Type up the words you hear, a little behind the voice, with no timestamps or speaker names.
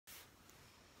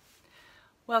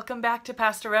Welcome back to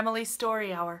Pastor Emilie's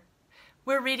Story Hour.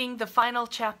 We're reading the final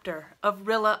chapter of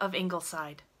Rilla of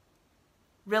Ingleside.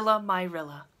 Rilla, my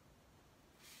Rilla.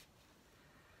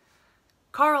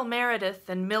 Carl Meredith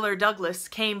and Miller Douglas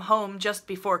came home just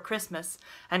before Christmas,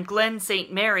 and Glen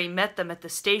St. Mary met them at the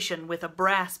station with a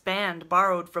brass band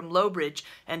borrowed from Lowbridge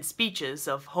and speeches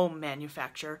of home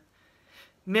manufacture.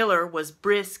 Miller was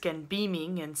brisk and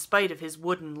beaming in spite of his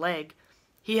wooden leg.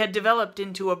 He had developed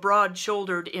into a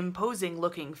broad-shouldered,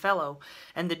 imposing-looking fellow,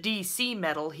 and the D.C.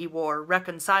 medal he wore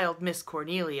reconciled Miss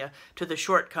Cornelia to the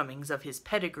shortcomings of his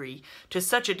pedigree to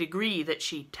such a degree that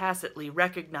she tacitly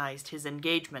recognized his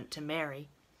engagement to Mary.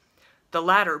 The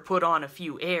latter put on a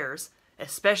few airs,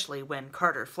 especially when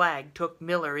Carter Flagg took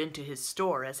Miller into his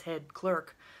store as head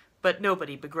clerk, but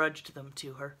nobody begrudged them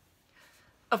to her.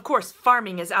 "Of course,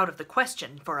 farming is out of the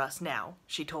question for us now,"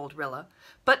 she told Rilla,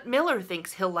 "but Miller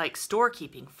thinks he'll like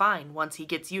storekeeping fine once he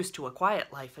gets used to a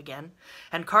quiet life again,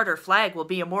 and Carter Flagg will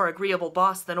be a more agreeable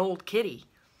boss than old Kitty.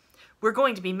 We're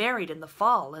going to be married in the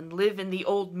fall and live in the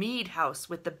old Mead house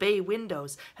with the bay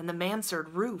windows and the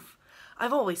mansard roof.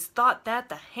 I've always thought that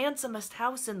the handsomest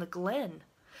house in the Glen,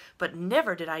 but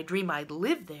never did I dream I'd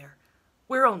live there.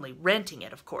 We're only renting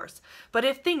it, of course, but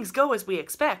if things go as we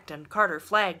expect and Carter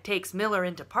Flagg takes Miller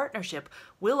into partnership,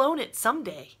 we'll own it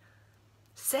someday.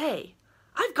 Say,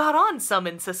 I've got on some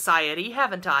in society,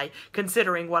 haven't I,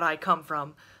 considering what I come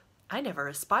from? I never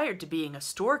aspired to being a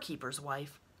storekeeper's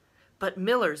wife. But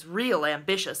Miller's real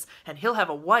ambitious, and he'll have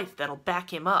a wife that'll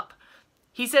back him up.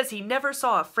 He says he never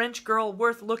saw a French girl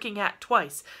worth looking at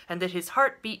twice, and that his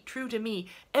heart beat true to me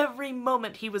every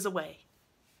moment he was away."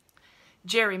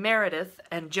 Jerry Meredith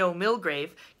and Joe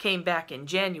Milgrave came back in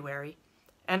January,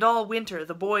 and all winter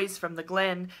the boys from the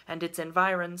Glen and its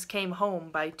environs came home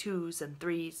by twos and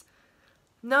threes.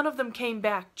 None of them came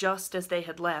back just as they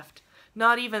had left,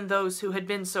 not even those who had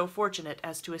been so fortunate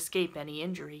as to escape any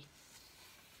injury.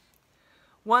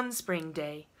 One spring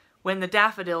day, when the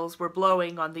daffodils were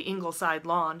blowing on the Ingleside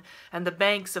lawn, and the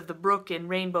banks of the brook in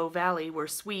Rainbow Valley were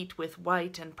sweet with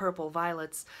white and purple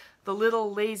violets, the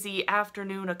little lazy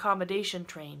afternoon accommodation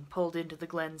train pulled into the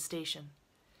Glen station.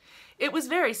 It was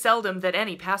very seldom that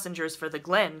any passengers for the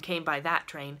Glen came by that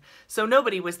train, so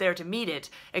nobody was there to meet it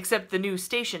except the new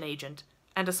station agent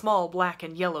and a small black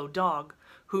and yellow dog,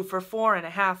 who for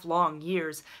 4.5 long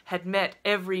years had met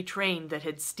every train that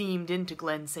had steamed into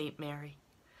Glen St. Mary.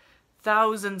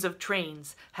 Thousands of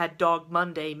trains had Dog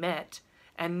Monday met,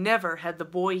 and never had the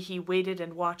boy he waited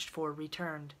and watched for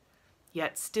returned.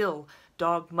 Yet still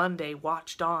Dog Monday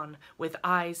watched on with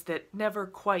eyes that never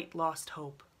quite lost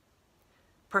hope.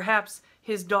 Perhaps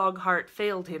his dog heart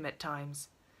failed him at times.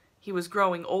 He was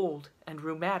growing old and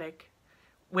rheumatic.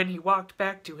 When he walked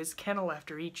back to his kennel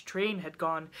after each train had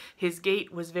gone, his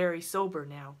gait was very sober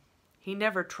now. He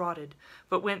never trotted,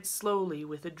 but went slowly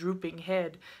with a drooping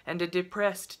head and a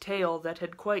depressed tail that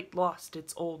had quite lost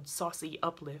its old saucy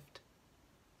uplift.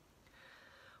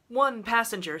 One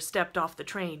passenger stepped off the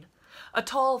train, a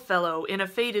tall fellow in a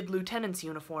faded lieutenant's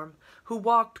uniform, who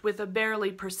walked with a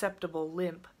barely perceptible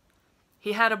limp.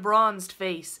 He had a bronzed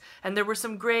face, and there were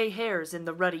some gray hairs in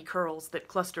the ruddy curls that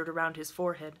clustered around his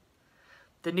forehead.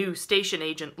 The new station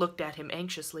agent looked at him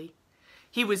anxiously.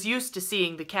 He was used to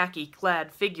seeing the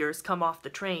khaki-clad figures come off the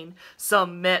train,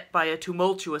 some met by a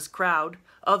tumultuous crowd,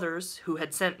 others, who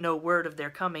had sent no word of their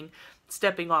coming,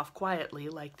 stepping off quietly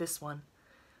like this one.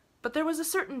 But there was a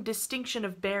certain distinction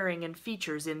of bearing and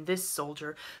features in this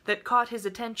soldier that caught his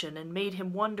attention and made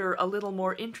him wonder a little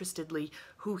more interestedly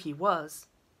who he was.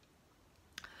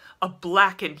 A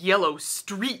black and yellow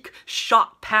streak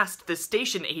shot past the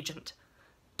station agent.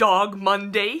 Dog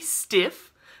Monday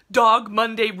stiff? Dog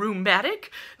Monday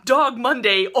rheumatic? Dog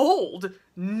Monday old?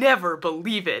 Never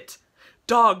believe it.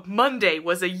 Dog Monday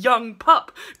was a young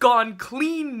pup, gone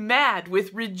clean mad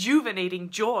with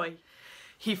rejuvenating joy.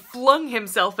 He flung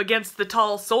himself against the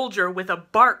tall soldier with a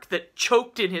bark that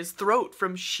choked in his throat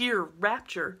from sheer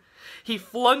rapture. He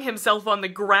flung himself on the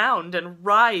ground and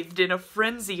writhed in a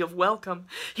frenzy of welcome.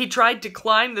 He tried to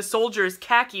climb the soldier's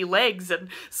khaki legs and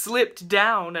slipped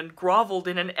down and groveled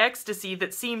in an ecstasy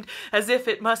that seemed as if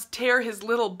it must tear his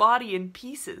little body in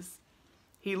pieces.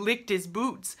 He licked his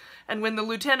boots, and when the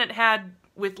lieutenant had,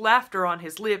 with laughter on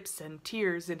his lips and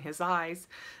tears in his eyes,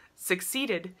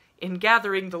 succeeded in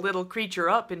gathering the little creature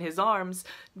up in his arms,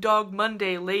 Dog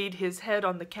Monday laid his head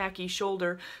on the khaki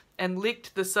shoulder and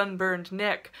licked the sunburned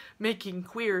neck, making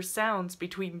queer sounds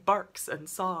between barks and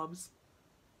sobs.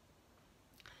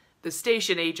 The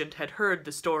station agent had heard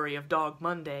the story of Dog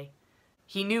Monday.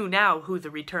 He knew now who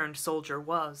the returned soldier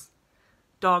was.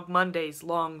 Dog Monday's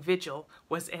long vigil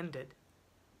was ended.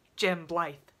 Jem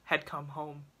Blythe had come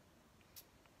home.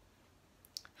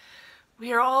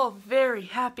 "We are all very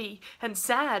happy and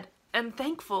sad and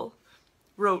thankful,"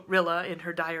 wrote Rilla in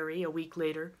her diary a week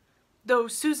later, "though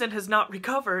Susan has not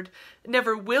recovered,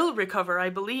 never will recover, I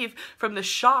believe, from the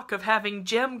shock of having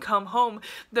Jem come home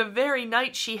the very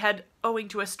night she had, owing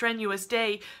to a strenuous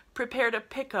day, prepared a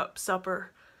pick-up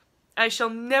supper. I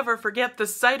shall never forget the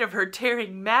sight of her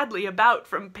tearing madly about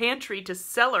from pantry to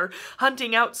cellar,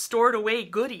 hunting out stored-away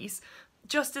goodies.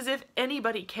 Just as if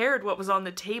anybody cared what was on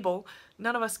the table.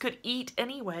 None of us could eat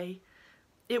anyway.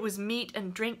 It was meat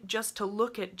and drink just to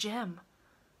look at Jem.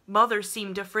 Mother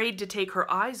seemed afraid to take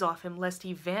her eyes off him lest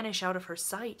he vanish out of her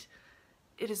sight.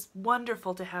 It is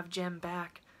wonderful to have Jem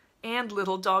back, and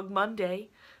little dog Monday.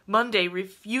 Monday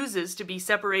refuses to be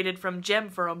separated from Jem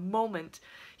for a moment.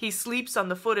 He sleeps on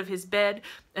the foot of his bed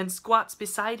and squats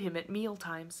beside him at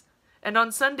mealtimes. And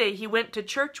on Sunday he went to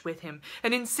church with him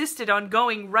and insisted on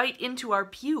going right into our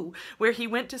pew, where he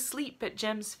went to sleep at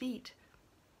Jem's feet.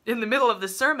 In the middle of the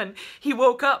sermon, he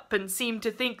woke up and seemed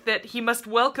to think that he must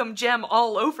welcome Jem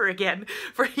all over again,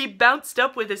 for he bounced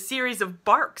up with a series of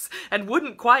barks and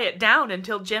wouldn't quiet down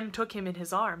until Jem took him in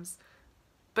his arms.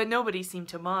 But nobody seemed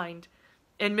to mind,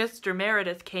 and Mr.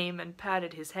 Meredith came and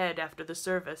patted his head after the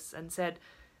service and said,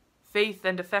 "Faith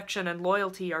and affection and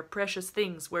loyalty are precious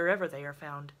things wherever they are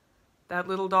found. That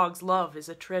little dog's love is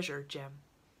a treasure, Jem."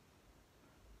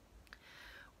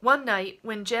 One night,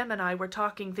 when Jem and I were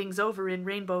talking things over in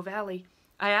Rainbow Valley,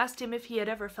 I asked him if he had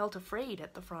ever felt afraid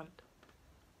at the front.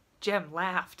 Jem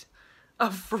laughed.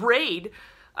 "Afraid?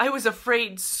 I was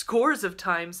afraid scores of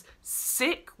times,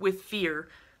 sick with fear.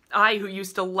 I who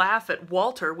used to laugh at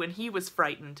Walter when he was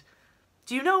frightened.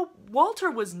 Do you know,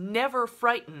 Walter was never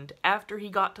frightened after he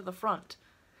got to the front.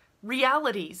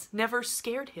 Realities never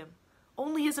scared him.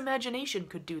 Only his imagination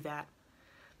could do that.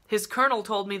 His colonel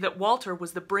told me that Walter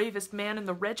was the bravest man in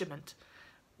the regiment.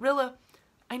 Rilla,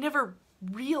 I never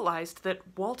realized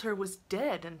that Walter was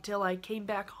dead until I came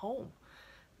back home.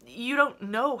 You don't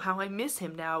know how I miss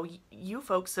him now. You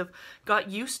folks have got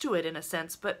used to it in a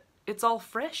sense, but it's all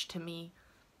fresh to me.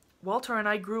 Walter and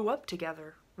I grew up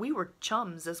together. We were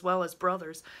chums as well as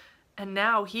brothers. And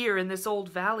now here in this old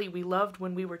valley we loved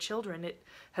when we were children, it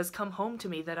has come home to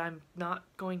me that I'm not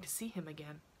going to see him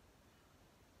again."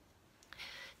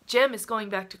 Jem is going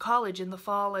back to college in the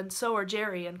fall, and so are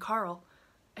Jerry and Carl.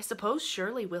 I suppose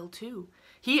Shirley will, too.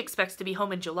 He expects to be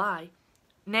home in July.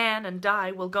 Nan and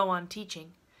Di will go on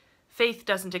teaching. Faith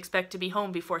doesn't expect to be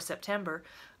home before September.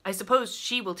 I suppose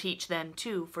she will teach then,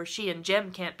 too, for she and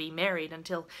Jem can't be married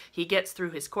until he gets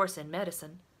through his course in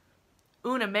medicine.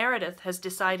 Una Meredith has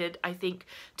decided, I think,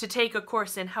 to take a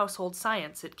course in household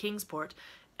science at Kingsport,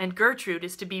 and Gertrude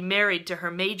is to be married to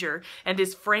her major and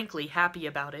is frankly happy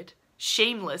about it.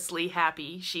 Shamelessly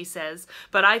happy, she says,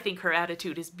 but I think her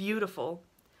attitude is beautiful.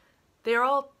 They are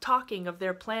all talking of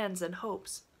their plans and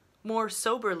hopes, more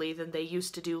soberly than they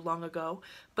used to do long ago,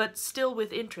 but still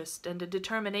with interest and a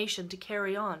determination to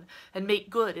carry on and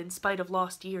make good in spite of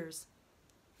lost years.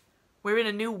 "We're in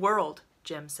a new world,"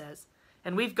 Jem says,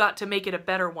 "and we've got to make it a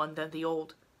better one than the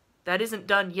old. That isn't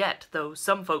done yet, though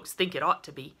some folks think it ought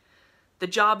to be. The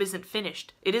job isn't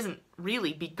finished. It isn't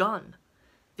really begun.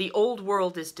 The old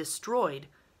world is destroyed,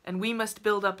 and we must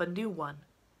build up a new one.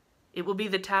 It will be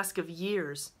the task of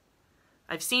years.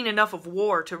 I've seen enough of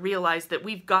war to realize that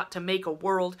we've got to make a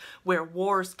world where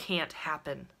wars can't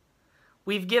happen.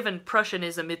 We've given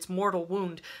Prussianism its mortal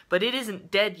wound, but it isn't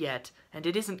dead yet, and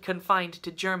it isn't confined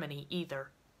to Germany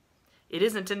either. It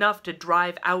isn't enough to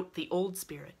drive out the old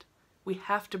spirit. We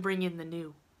have to bring in the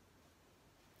new."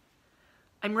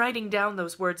 I'm writing down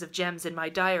those words of Jem's in my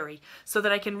diary so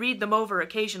that I can read them over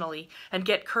occasionally and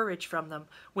get courage from them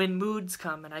when moods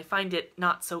come and I find it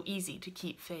not so easy to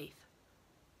keep faith.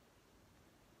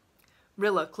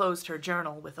 Rilla closed her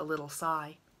journal with a little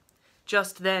sigh.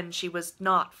 Just then she was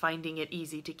not finding it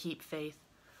easy to keep faith.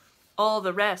 All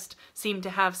the rest seemed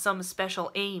to have some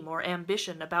special aim or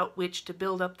ambition about which to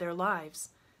build up their lives,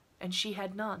 and she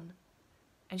had none.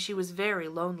 And she was very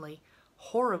lonely,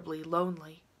 horribly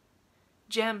lonely.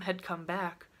 Jem had come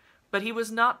back, but he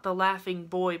was not the laughing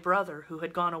boy brother who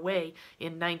had gone away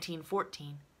in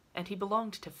 1914, and he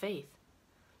belonged to Faith.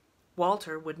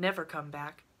 Walter would never come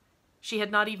back. She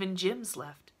had not even Jim's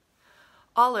left.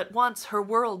 All at once her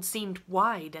world seemed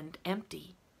wide and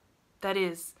empty. That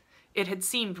is, it had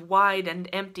seemed wide and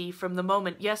empty from the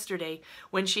moment yesterday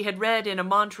when she had read in a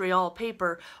Montreal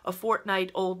paper a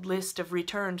fortnight-old list of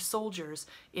returned soldiers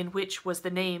in which was the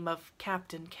name of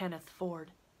Captain Kenneth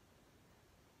Ford.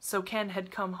 So Ken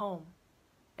had come home,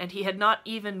 and he had not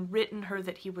even written her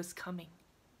that he was coming.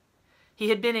 He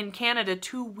had been in Canada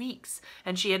 2 weeks,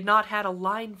 and she had not had a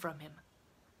line from him.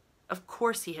 Of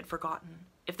course he had forgotten.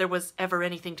 If there was ever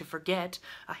anything to forget,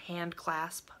 a hand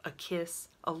clasp, a kiss,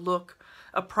 a look,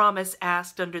 a promise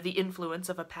asked under the influence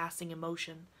of a passing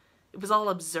emotion. It was all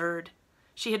absurd.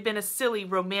 She had been a silly,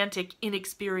 romantic,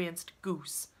 inexperienced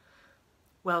goose.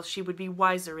 Well, she would be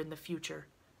wiser in the future,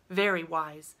 very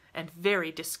wise, and very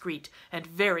discreet, and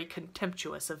very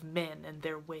contemptuous of men and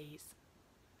their ways.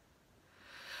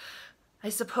 I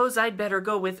suppose I'd better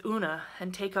go with Una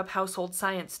and take up household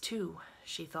science too,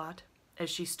 she thought, as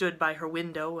she stood by her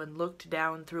window and looked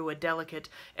down through a delicate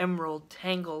emerald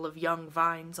tangle of young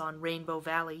vines on Rainbow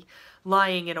Valley,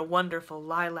 lying in a wonderful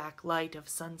lilac light of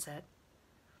sunset.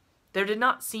 There did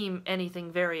not seem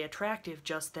anything very attractive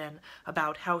just then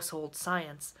about household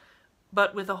science,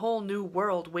 but with a whole new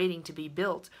world waiting to be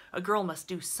built, a girl must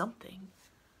do something.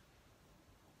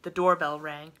 The doorbell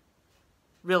rang.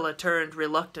 Rilla turned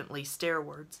reluctantly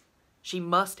stairwards. She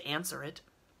must answer it.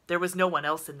 There was no one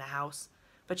else in the house,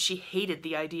 but she hated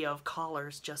the idea of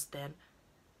callers just then.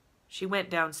 She went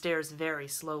downstairs very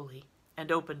slowly and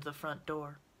opened the front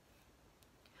door.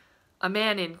 A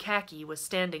man in khaki was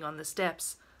standing on the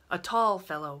steps, a tall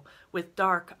fellow with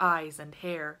dark eyes and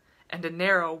hair, and a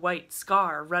narrow white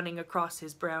scar running across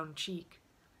his brown cheek.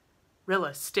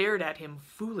 Rilla stared at him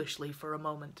foolishly for a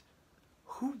moment.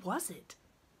 Who was it?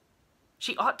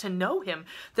 She ought to know him.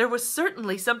 There was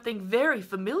certainly something very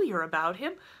familiar about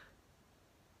him.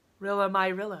 "Rilla, my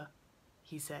Rilla,"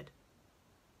 he said.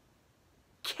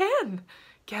 "Ken!"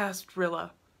 gasped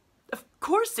Rilla. Of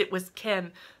course it was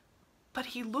Ken, but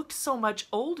he looked so much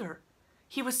older.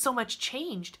 He was so much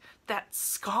changed. That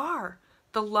scar,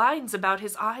 the lines about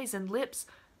his eyes and lips.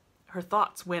 Her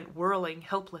thoughts went whirling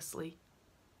helplessly.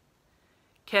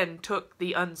 Ken took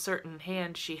the uncertain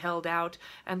hand she held out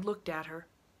and looked at her.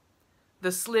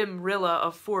 The slim Rilla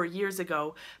of 4 years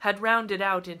ago had rounded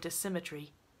out into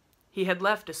symmetry. He had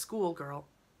left a schoolgirl,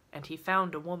 and he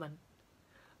found a woman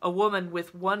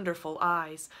with wonderful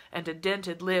eyes and a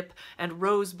dented lip and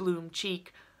rose-bloom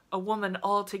cheek, a woman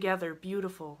altogether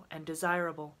beautiful and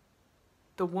desirable,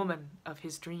 the woman of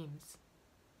his dreams.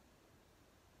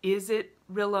 "Is it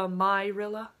Rilla, my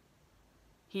Rilla?"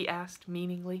 he asked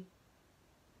meaningly.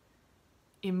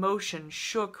 Emotion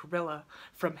shook Rilla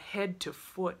from head to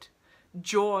foot.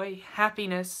 Joy,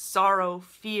 happiness, sorrow,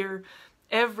 fear,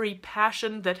 every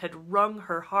passion that had wrung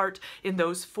her heart in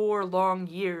those 4 long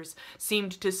years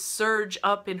seemed to surge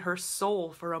up in her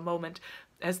soul for a moment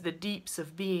as the deeps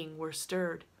of being were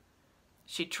stirred.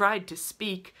 She tried to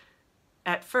speak.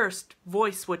 At first,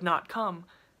 voice would not come.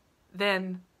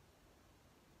 Then,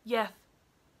 "Yeth,"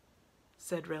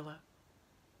 said Rilla.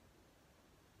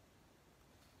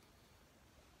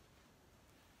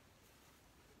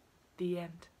 The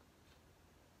end.